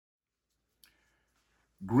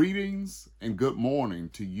Greetings and good morning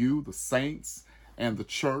to you, the saints, and the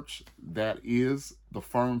church that is the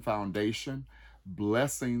firm foundation.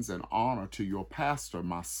 Blessings and honor to your pastor,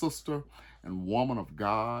 my sister and woman of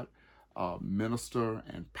God, minister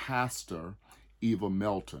and pastor, Eva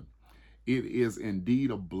Melton. It is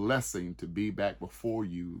indeed a blessing to be back before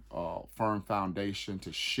you, Firm Foundation,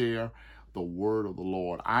 to share the word of the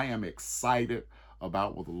Lord. I am excited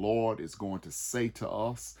about what the Lord is going to say to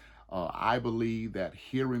us. I believe that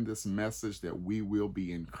hearing this message that we will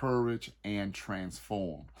be encouraged and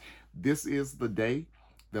transformed. This is the day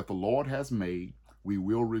that the Lord has made. We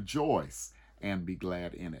will rejoice and be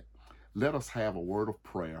glad in it. Let us have a word of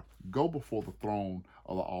prayer. Go before the throne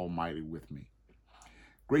of the Almighty with me.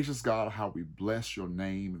 Gracious God, how we bless your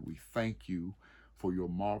name and we thank you for your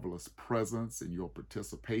marvelous presence and your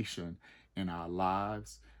participation in our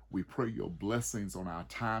lives. We pray your blessings on our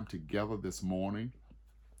time together this morning.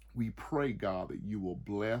 We pray, God, that you will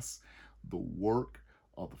bless the work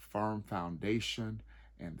of the Firm Foundation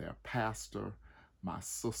and their pastor, my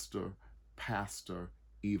sister, Pastor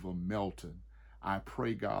Eva Melton. I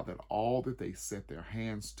pray, God, that all that they set their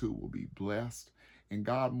hands to will be blessed. And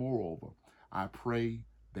God, moreover, I pray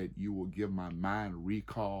that you will give my mind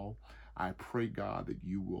recall. I pray, God, that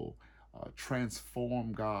you will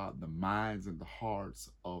transform, God, the minds and the hearts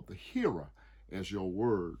of the hearer as your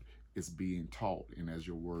word is being taught and as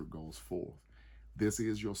your word goes forth. This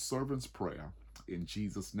is your servant's prayer. In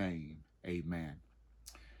Jesus' name, amen.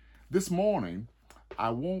 This morning,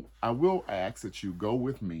 I will ask that you go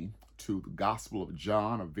with me to the Gospel of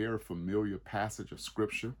John, a very familiar passage of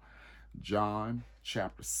Scripture, John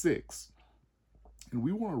chapter 6. And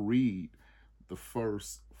we want to read the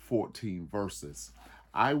first 14 verses.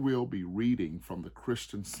 I will be reading from the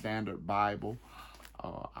Christian Standard Bible.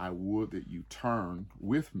 I would that you turn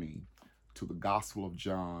with me to the Gospel of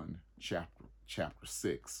John, chapter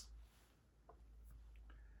 6.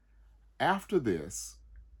 After this,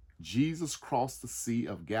 Jesus crossed the Sea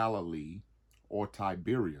of Galilee, or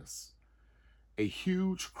Tiberias. A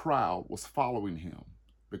huge crowd was following him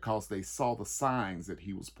because they saw the signs that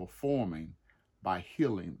he was performing by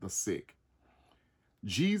healing the sick.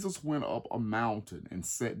 Jesus went up a mountain and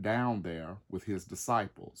sat down there with his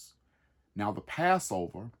disciples. Now the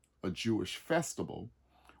Passover, a Jewish festival,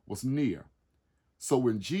 was near. So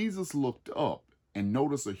when Jesus looked up and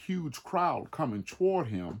noticed a huge crowd coming toward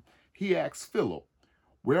him, he asked Philip,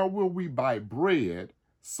 "Where will we buy bread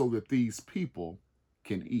so that these people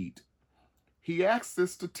can eat?" He asked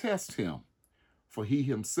this to test him, for he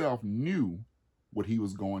himself knew what he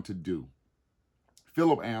was going to do.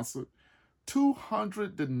 Philip answered,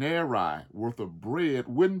 200 denarii worth of bread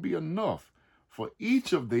wouldn't be enough for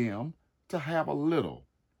each of them to have a little.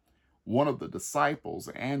 One of the disciples,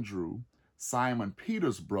 Andrew, Simon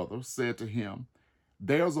Peter's brother, said to him,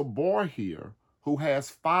 "There's a boy here who has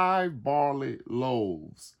 5 barley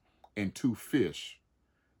loaves and 2 fish.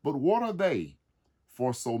 But what are they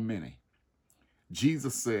for so many?"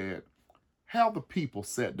 Jesus said, "Have the people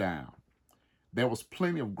sit down." There was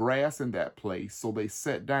plenty of grass in that place, so they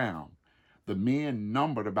sat down. The men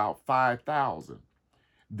numbered about 5,000.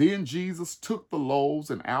 Then Jesus took the loaves,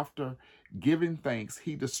 and after giving thanks,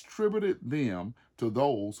 he distributed them to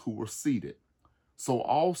those who were seated. So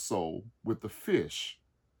also with the fish,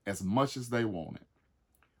 as much as they wanted.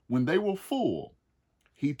 When they were full,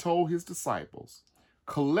 he told his disciples,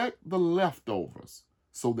 "Collect the leftovers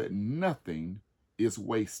so that nothing is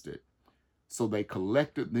wasted." So they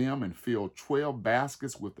collected them and filled 12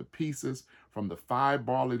 baskets with the pieces from the 5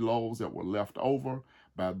 barley loaves that were left over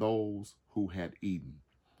by those who had eaten.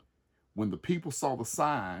 When the people saw the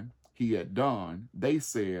sign he had done, they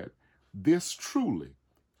said, "This truly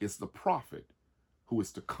is the prophet who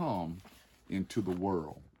is to come into the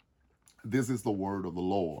world." This is the word of the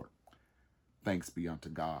Lord. Thanks be unto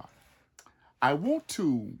God. I want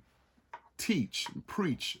to teach and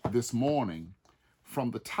preach this morning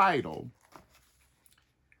from the title,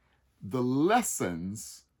 "The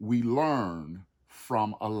Lessons We Learn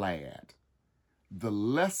from a Lad." The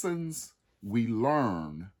lessons we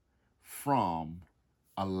learn from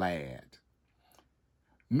a lad.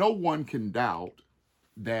 No one can doubt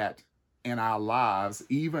that in our lives,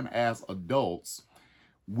 even as adults,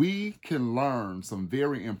 we can learn some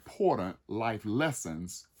very important life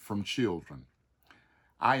lessons from children.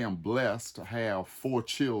 I am blessed to have 4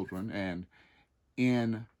 children, and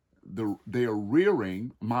in their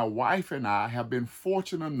rearing, my wife and I have been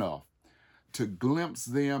fortunate enough to glimpse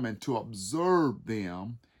them and to observe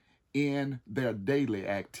them in their daily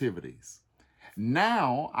activities.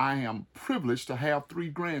 Now I am privileged to have 3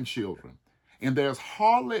 grandchildren, And there's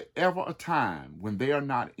hardly ever a time when they are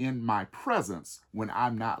not in my presence when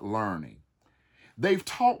I'm not learning. They've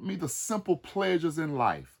taught me the simple pleasures in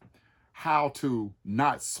life, how to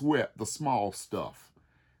not sweat the small stuff.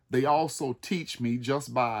 They also teach me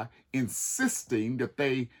just by insisting that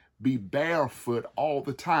they be barefoot all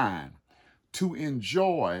the time to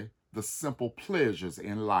enjoy the simple pleasures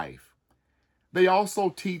in life. They also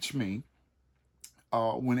teach me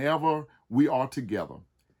whenever we are together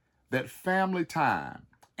that family time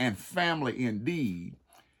and family indeed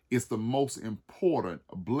is the most important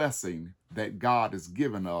blessing that God has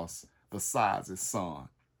given us besides his son.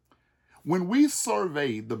 When we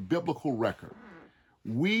survey the biblical record,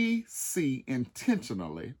 we see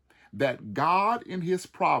intentionally that God in his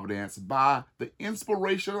providence, by the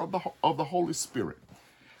inspiration of the Holy Spirit,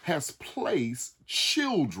 has placed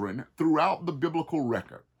children throughout the biblical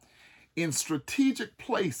record in strategic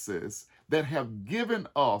places that have given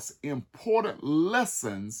us important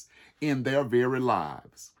lessons in their very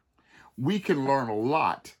lives. We can learn a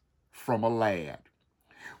lot from a lad.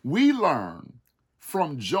 We learn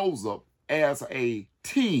from Joseph as a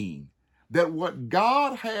teen that what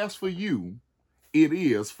God has for you, it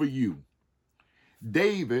is for you.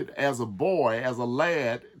 David, as a boy, as a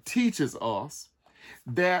lad, teaches us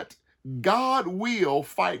that God will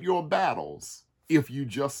fight your battles if you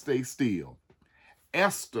just stay still.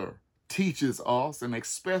 Esther teaches us, and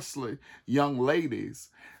especially young ladies,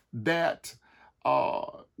 that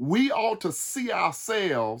we ought to see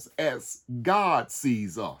ourselves as God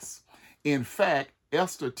sees us. In fact,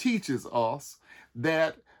 Esther teaches us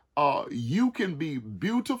that you can be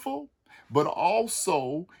beautiful, but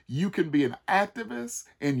also you can be an activist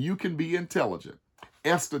and you can be intelligent.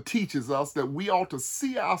 Esther teaches us that we ought to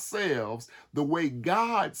see ourselves the way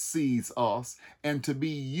God sees us and to be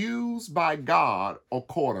used by God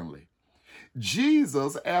accordingly.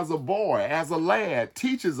 Jesus, as a boy, as a lad,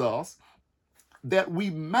 teaches us that we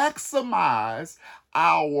maximize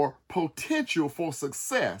our potential for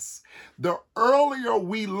success the earlier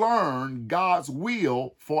we learn God's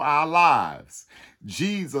will for our lives.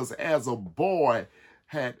 Jesus, as a boy,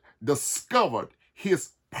 had discovered his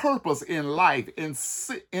purpose in life,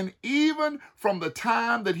 and even from the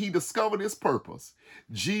time that he discovered his purpose,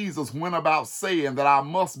 Jesus went about saying that I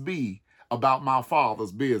must be about my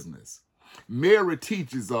Father's business. Mary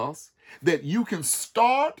teaches us that you can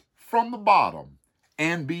start from the bottom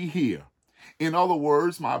and be here. In other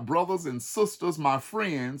words, my brothers and sisters, my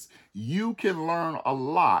friends, you can learn a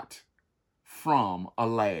lot from a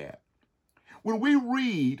lad. When we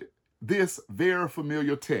read this very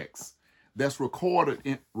familiar text that's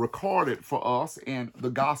recorded for us in the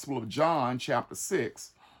Gospel of John, chapter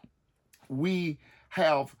 6, we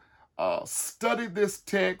have studied this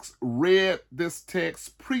text, read this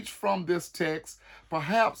text, preached from this text,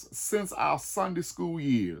 perhaps since our Sunday school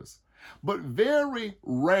years. But very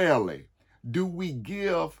rarely do we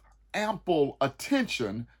give ample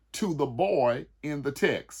attention to the boy in the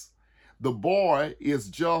text. The boy is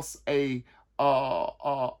just a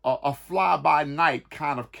fly-by-night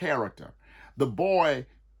kind of character. The boy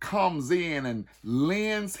comes in and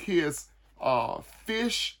lends his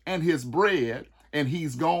fish and his bread, and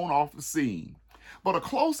he's gone off the scene. But a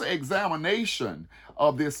closer examination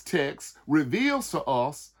of this text reveals to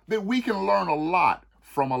us that we can learn a lot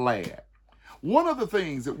from a lad. One of the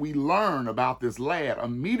things that we learn about this lad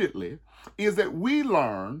immediately is that we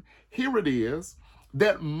learn, here it is,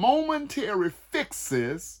 that momentary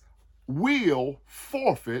fixes will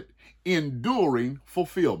forfeit enduring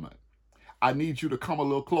fulfillment. I need you to come a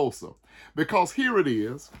little closer, because here it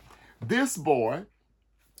is. This boy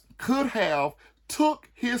could have took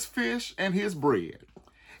his fish and his bread,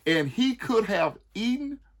 and he could have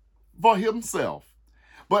eaten for himself.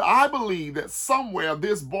 But I believe that somewhere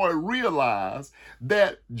this boy realized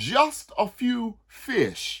that just a few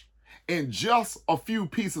fish and just a few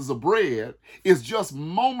pieces of bread is just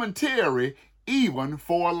momentary, even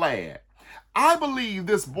for a lad. I believe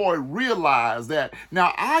this boy realized that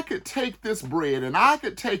now I could take this bread and I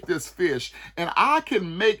could take this fish and I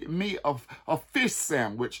can make me a fish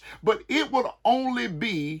sandwich, but it would only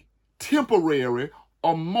be temporary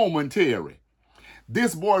or momentary.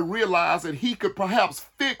 This boy realized that he could perhaps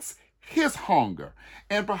fix his hunger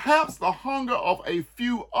and perhaps the hunger of a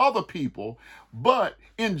few other people, but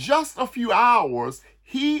in just a few hours,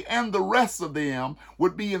 he and the rest of them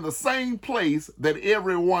would be in the same place that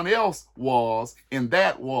everyone else was, and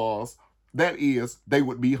that is, they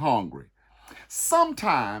would be hungry.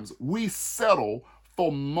 Sometimes we settle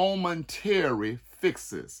for momentary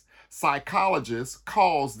fixes. Psychologists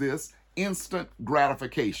call this instant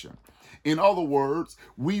gratification. In other words,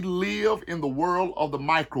 we live in the world of the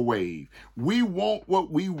microwave. We want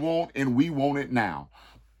what we want and we want it now.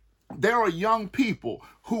 There are young people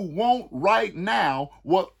who want right now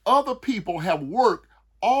what other people have worked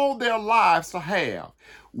all their lives to have.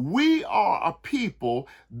 We are a people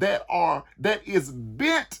that is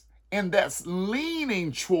bent and that's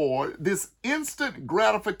leaning toward this instant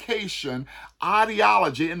gratification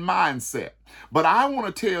ideology and mindset. But I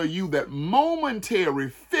want to tell you that momentary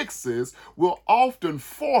fixes will often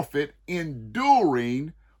forfeit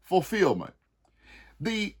enduring fulfillment.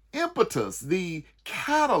 The impetus, the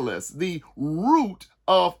catalyst, the root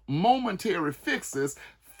of momentary fixes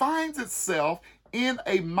finds itself in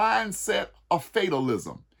a mindset of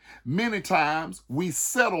fatalism. Many times we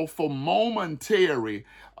settle for momentary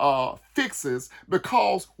fixes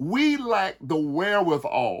because we lack the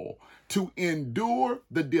wherewithal to endure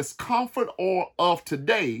the discomfort of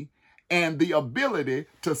today and the ability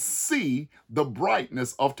to see the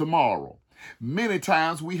brightness of tomorrow. Many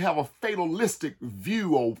times we have a fatalistic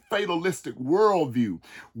view or fatalistic worldview.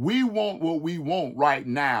 We want what we want right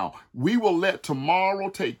now. We will let tomorrow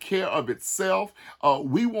take care of itself.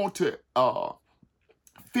 We want to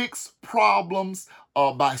fix problems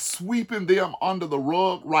by sweeping them under the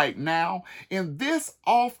rug right now. And this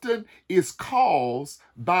often is caused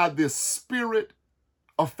by this spirit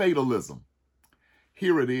of fatalism.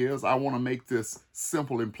 Here it is. I want to make this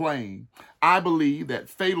simple and plain. I believe that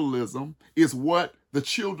fatalism is what the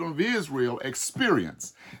children of Israel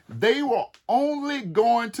experienced. They were only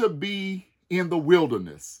going to be in the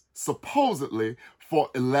wilderness, supposedly for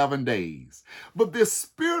 11 days. But this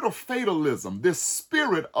spirit of fatalism, this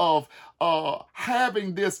spirit of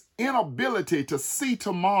having this inability to see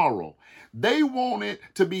tomorrow, they wanted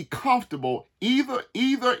to be comfortable either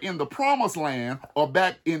in the promised land or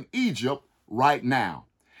back in Egypt right now.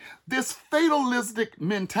 This fatalistic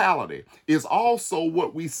mentality is also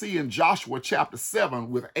what we see in Joshua chapter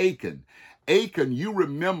 7 with Achan. Achan, you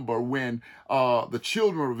remember when the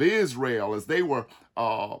children of Israel, as they were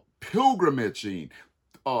pilgrimaging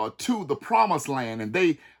to the promised land, and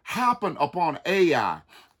they happened upon Ai,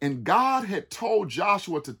 and God had told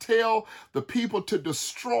Joshua to tell the people to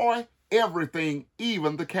destroy everything,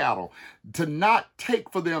 even the cattle, to not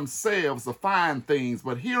take for themselves the fine things.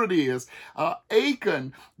 But here it is.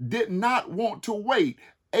 Achan did not want to wait.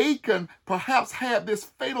 Achan perhaps had this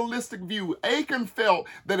fatalistic view. Achan felt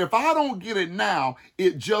that if I don't get it now,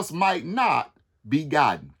 it just might not be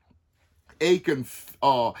gotten. Achan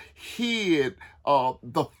hid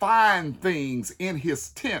the fine things in his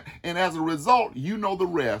tent, and as a result, you know the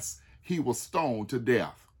rest, he was stoned to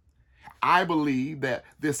death. I believe that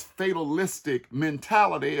this fatalistic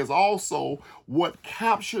mentality is also what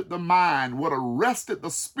captured the mind, what arrested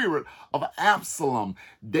the spirit of Absalom,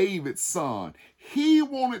 David's son. He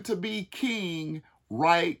wanted to be king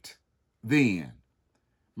right then.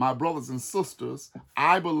 My brothers and sisters,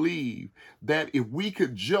 I believe that if we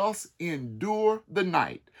could just endure the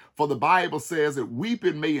night, for the Bible says that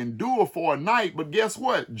weeping may endure for a night, but guess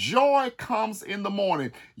what? Joy comes in the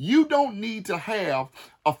morning. You don't need to have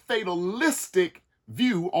a fatalistic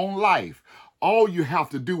view on life. All you have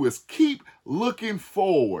to do is keep looking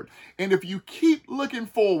forward. And if you keep looking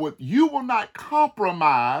forward, you will not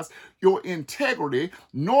compromise your integrity,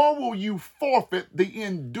 nor will you forfeit the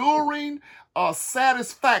enduring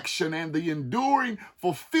satisfaction and the enduring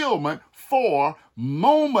fulfillment for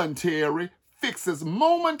momentary fixes.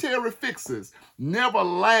 Momentary fixes never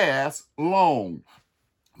last long.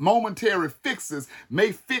 Momentary fixes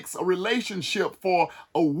may fix a relationship for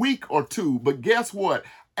a week or two, but guess what?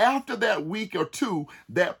 After that week or two,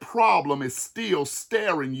 that problem is still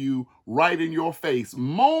staring you right in your face.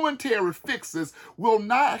 Momentary fixes will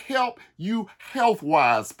not help you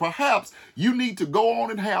health-wise. Perhaps you need to go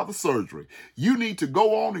on and have the surgery. You need to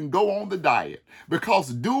go on the diet, because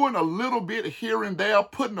doing a little bit here and there,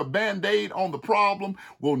 putting a Band-Aid on the problem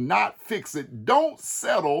will not fix it. Don't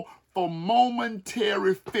settle for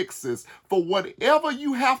momentary fixes. For whatever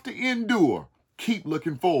you have to endure, keep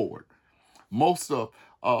looking forward.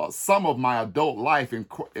 Some of my adult life, in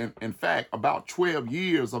fact, about 12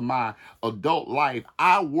 years of my adult life,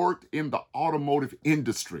 I worked in the automotive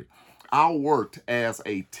industry. I worked as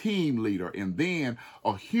a team leader and then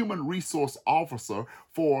a human resource officer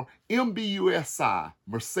for MBUSI,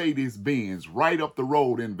 Mercedes-Benz, right up the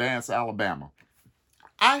road in Vance, Alabama.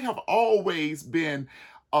 I have always been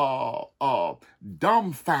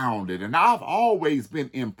dumbfounded, and I've always been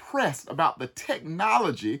impressed about the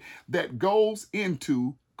technology that goes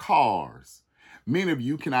into cars. Many of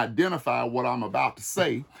you can identify what I'm about to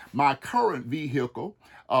say. My current vehicle,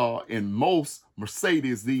 and most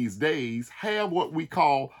Mercedes these days, have what we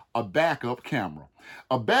call a backup camera.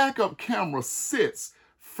 A backup camera sits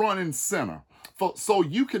front and center, so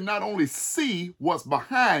you can not only see what's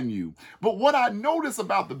behind you, but what I noticed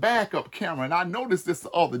about the backup camera, and I noticed this the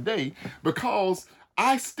other day, because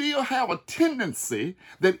I still have a tendency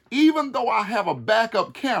that even though I have a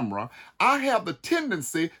backup camera, I have the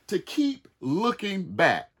tendency to keep looking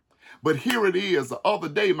back. But here it is. The other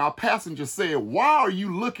day, my passenger said, why are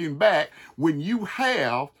you looking back when you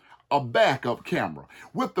have a backup camera?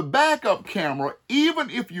 With the backup camera, even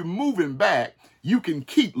if you're moving back, you can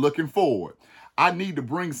keep looking forward. I need to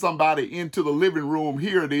bring somebody into the living room.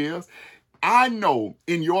 Here it is. I know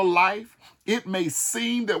in your life, it may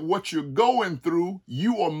seem that what you're going through,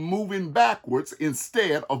 you are moving backwards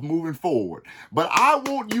instead of moving forward. But I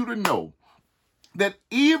want you to know that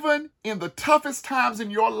even in the toughest times in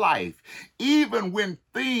your life, even when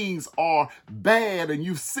things are bad and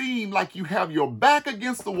you seem like you have your back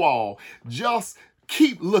against the wall, just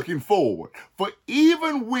keep looking forward. For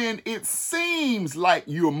even when it seems like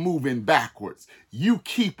you're moving backwards, you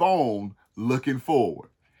keep on looking forward.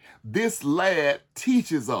 This lad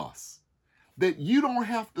teaches us that you don't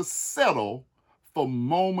have to settle for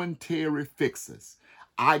momentary fixes.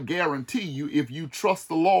 I guarantee you, if you trust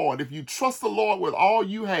the Lord, if you trust the Lord with all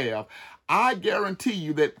you have, I guarantee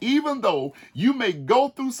you that even though you may go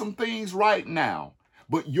through some things right now,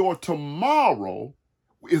 but your tomorrow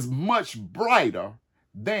is much brighter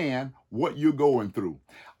than what you're going through.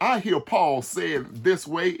 I hear Paul say it this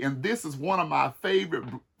way, and this is one of my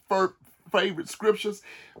favorite scriptures.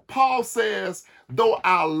 Paul says, though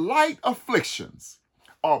our light afflictions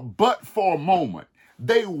are but for a moment,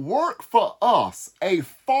 they work for us a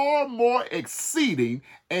far more exceeding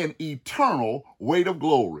and eternal weight of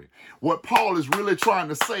glory. What Paul is really trying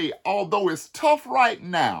to say, although it's tough right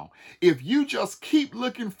now, if you just keep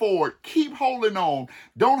looking forward, keep holding on,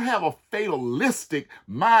 don't have a fatalistic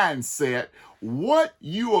mindset, what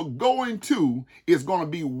you are going to is going to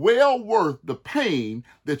be well worth the pain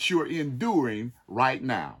that you're enduring right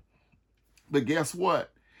now. But guess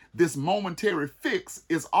what? This momentary fix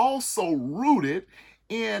is also rooted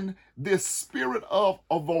in this spirit of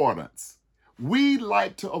avoidance. We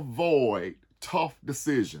like to avoid tough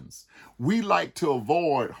decisions. We like to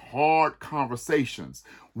avoid hard conversations.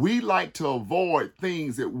 We like to avoid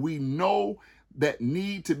things that we know that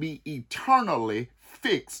need to be eternally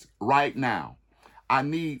fixed right now. I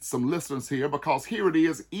need some listeners here, because here it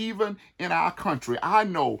is, even in our country. I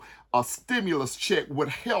know a stimulus check would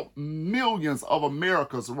help millions of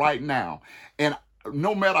Americans right now. And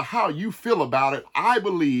no matter how you feel about it, I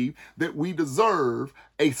believe that we deserve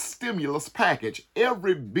a stimulus package.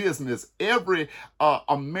 Every business, every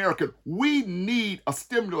American, we need a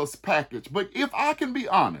stimulus package. But if I can be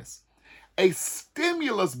honest, a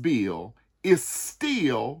stimulus bill is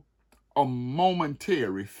still a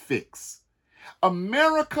momentary fix.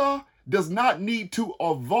 America does not need to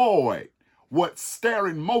avoid what's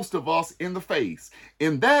staring most of us in the face,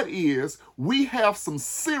 and that is we have some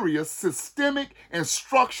serious systemic and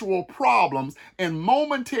structural problems, and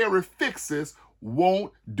momentary fixes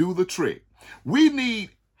won't do the trick. We need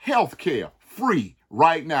health care free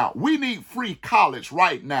right now. We need free college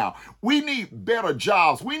right now. We need better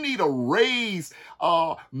jobs. We need a raised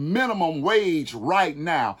minimum wage right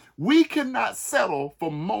now. We cannot settle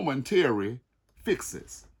for momentary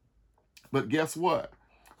fixes. But guess what?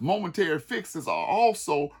 Momentary fixes are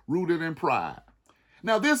also rooted in pride.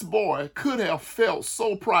 Now, this boy could have felt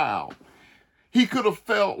so proud. He could have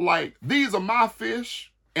felt like, these are my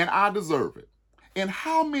fish and I deserve it. And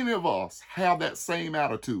how many of us have that same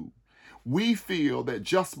attitude? We feel that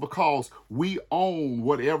just because we own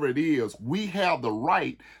whatever it is, we have the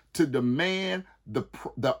right to demand the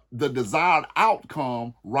desired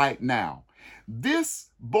outcome right now. This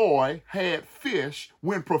boy had fish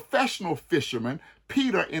when professional fishermen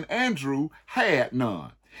Peter and Andrew had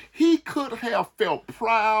none. He could have felt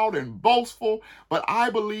proud and boastful, but I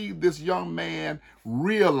believe this young man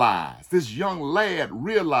realized, this young lad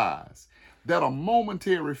realized that a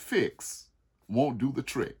momentary fix won't do the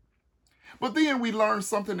trick. But then we learned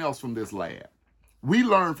something else from this lad. We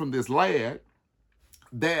learned from this lad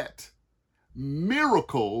that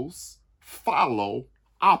miracles follow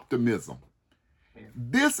optimism.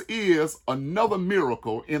 This is another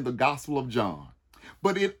miracle in the Gospel of John.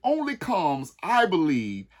 But it only comes, I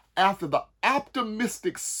believe, after the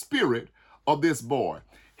optimistic spirit of this boy.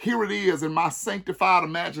 Here it is in my sanctified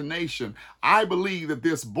imagination. I believe that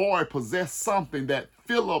this boy possessed something that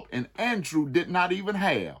Philip and Andrew did not even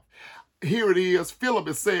have. Here it is. Philip,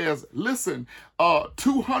 it says, listen,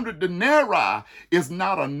 200 denarii is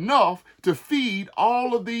not enough to feed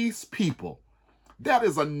all of these people. That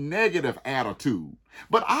is a negative attitude.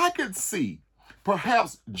 But I could see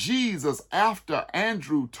perhaps Jesus, after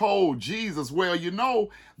Andrew told Jesus, well, you know,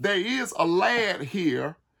 there is a lad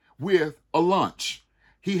here with a lunch.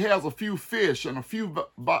 He has a few fish and a few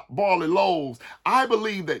barley loaves. I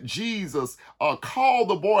believe that Jesus called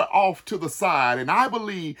the boy off to the side. And I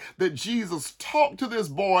believe that Jesus talked to this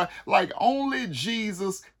boy like only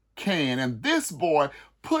Jesus can. And this boy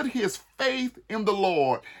put his faith in the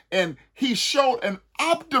Lord. And he showed an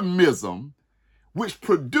optimism which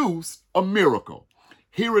produced a miracle.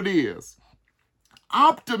 Here it is.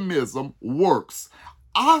 Optimism works.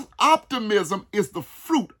 Optimism is the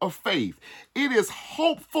fruit of faith. It is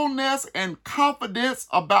hopefulness and confidence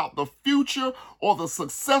about the future or the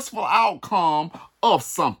successful outcome of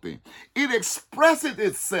something. It expresses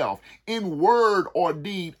itself in word or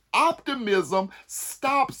deed. Optimism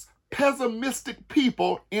stops pessimistic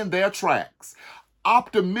people in their tracks.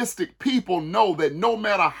 Optimistic people know that no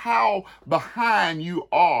matter how behind you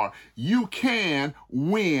are, you can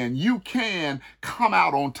win. You can come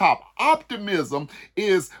out on top. Optimism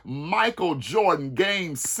is Michael Jordan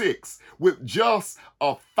game 6 with just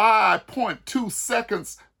 5.2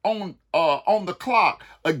 seconds on the clock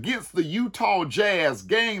against the Utah Jazz,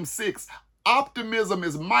 game 6. Optimism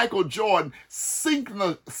is Michael Jordan sinking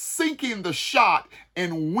the shot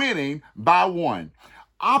and winning by 1.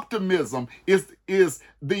 Optimism is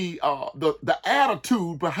the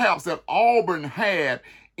attitude perhaps that Auburn had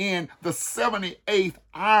in the 78th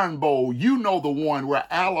Iron Bowl. You know, the one where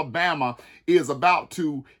Alabama is about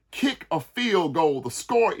to kick a field goal. The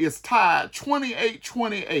score is tied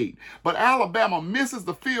 28-28, but Alabama misses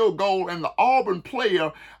the field goal and the Auburn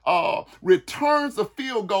player returns the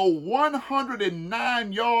field goal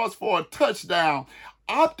 109 yards for a touchdown.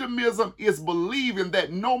 Optimism is believing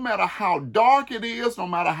that no matter how dark it is, no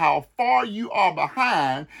matter how far you are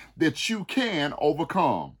behind, that you can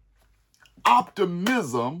overcome.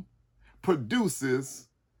 Optimism produces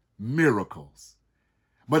miracles.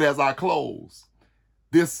 But as I close,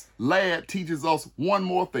 this lad teaches us one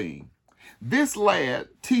more thing. This lad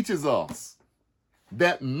teaches us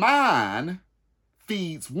that mine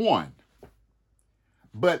feeds one,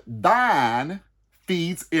 but thine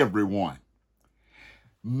feeds everyone.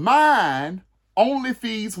 Mine only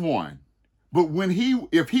feeds one. But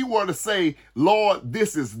if he were to say, Lord,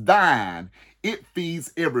 this is thine, it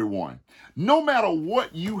feeds everyone. No matter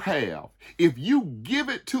what you have, if you give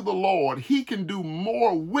it to the Lord, he can do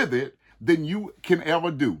more with it than you can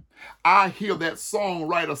ever do. I hear that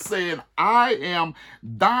songwriter saying, I am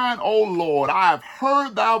thine, O Lord. I have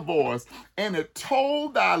heard thy voice, and it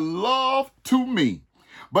told thy love to me.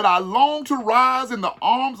 But I long to rise in the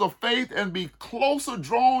arms of faith and be closer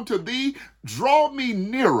drawn to thee. Draw me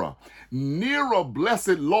nearer, nearer,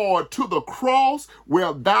 blessed Lord, to the cross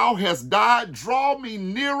where thou hast died. Draw me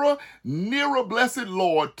nearer, nearer, blessed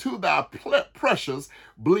Lord, to thy precious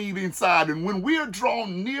bleeding side. And when we are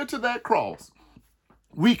drawn near to that cross,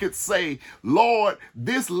 we could say, Lord,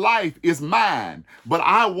 this life is mine, but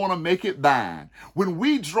I want to make it thine. When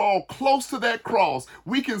we draw close to that cross,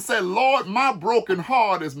 we can say, Lord, my broken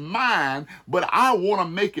heart is mine, but I want to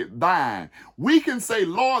make it thine. We can say,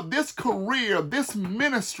 Lord, this career, this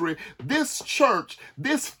ministry, this church,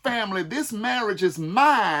 this family, this marriage is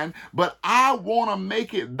mine, but I want to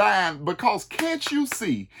make it thine. Because can't you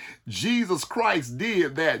see, Jesus Christ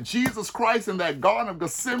did that. Jesus Christ in that Garden of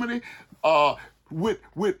Gethsemane, with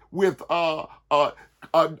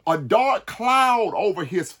a dark cloud over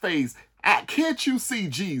his face. Can't you see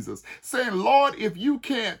Jesus saying, Lord, if you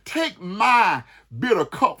can't take my bitter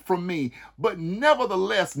cup from me, but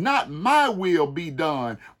nevertheless, not my will be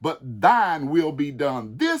done, but thine will be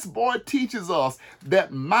done. This boy teaches us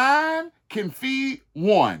that mine can feed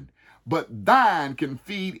one, but thine can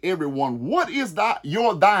feed everyone. What is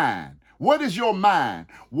your thine? What is your mine?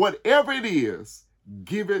 Whatever it is,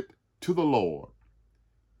 give it to the Lord.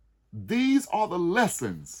 These are the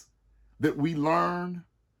lessons that we learn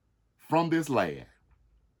from this lad.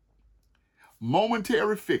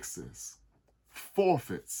 Momentary fixes,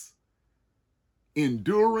 forfeits,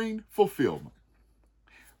 enduring fulfillment.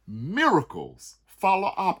 Miracles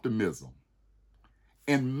follow optimism.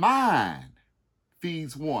 And mine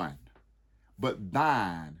feeds one, but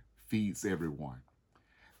thine feeds everyone.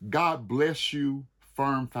 God bless you,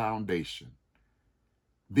 Firm Foundation.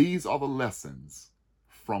 These are the lessons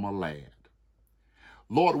from a lad.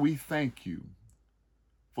 Lord, we thank you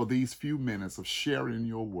for these few minutes of sharing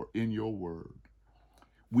in your word.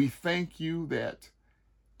 We thank you that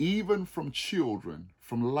even from children,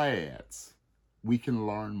 from lads, we can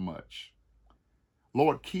learn much.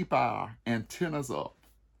 Lord, keep our antennas up.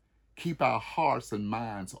 Keep our hearts and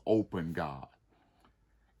minds open, God.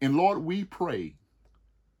 And Lord, we pray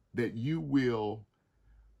that you will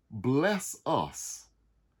bless us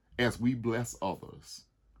as we bless others.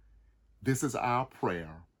 This is our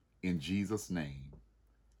prayer in Jesus' name.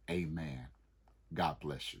 Amen. God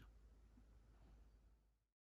bless you.